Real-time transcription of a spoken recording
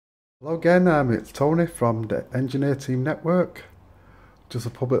Hello again, it's Tony from the Engineer Team Network. Just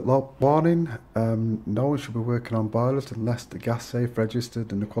a public warning, no one should be working on boilers unless the gas safe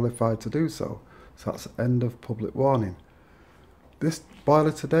registered and are qualified to do so. So that's the end of public warning. This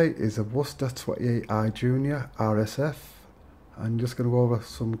boiler today is a Worcester 28i Junior RSF. I'm just going to go over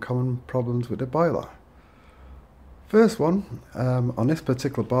some common problems with the boiler. First one, on this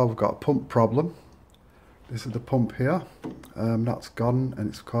particular boiler we've got a pump problem. This is the pump here, that's gone and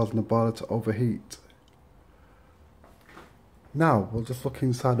it's causing the boiler to overheat. Now we'll just look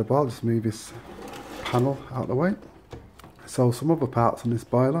inside the boiler, just move this panel out of the way. So some other parts on this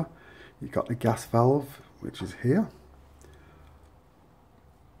boiler, you've got the gas valve, which is here.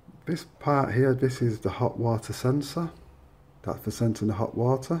 This part here, this is the hot water sensor, that's for sensing the hot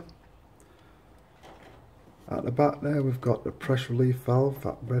water. At the back there we've got the pressure relief valve,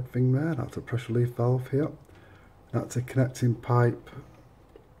 that red thing there, that's a pressure relief valve here. That's a connecting pipe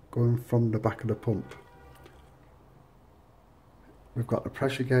going from the back of the pump. We've got the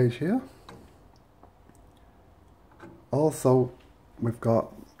pressure gauge here. Also we've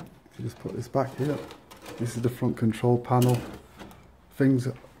got, if you just put this back here, this is the front control panel. Things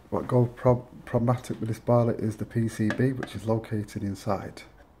that go problematic with this boiler is the PCB, which is located inside.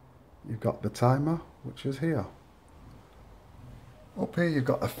 You've got the timer, which is here. Up here you've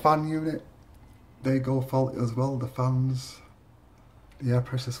got the fan unit. They go faulty as well, the fans, the air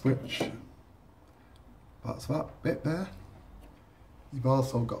pressure switch. That's that bit there. You've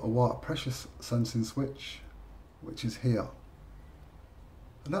also got a water pressure sensing switch, which is here.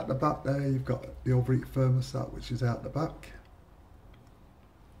 And at the back there you've got the overheat thermostat, which is out the back.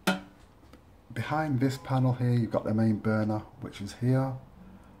 Behind this panel here you've got the main burner, which is here.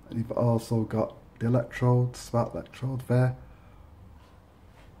 And you've also got the electrode, smart electrode there.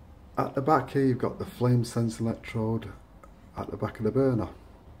 At the back here you've got the flame sense electrode at the back of the burner.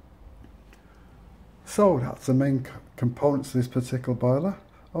 So that's the main components of this particular boiler.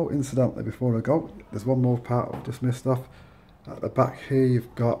 Oh, incidentally, before I go, there's one more part I've just missed off. At the back here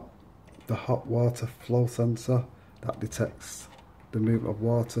you've got the hot water flow sensor that detects the movement of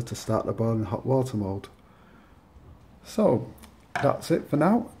water to start the boiler in hot water mode. So that's it for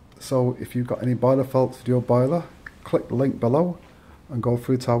now. So if you've got any boiler faults with your boiler, click the link below and go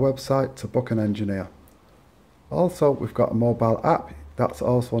through to our website to book an engineer. Also, we've got a mobile app, that's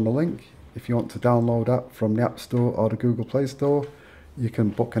also on the link. If you want to download that from the App Store or the Google Play Store, you can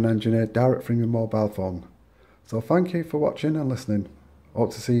book an engineer direct from your mobile phone. So thank you for watching and listening.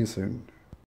 Hope to see you soon.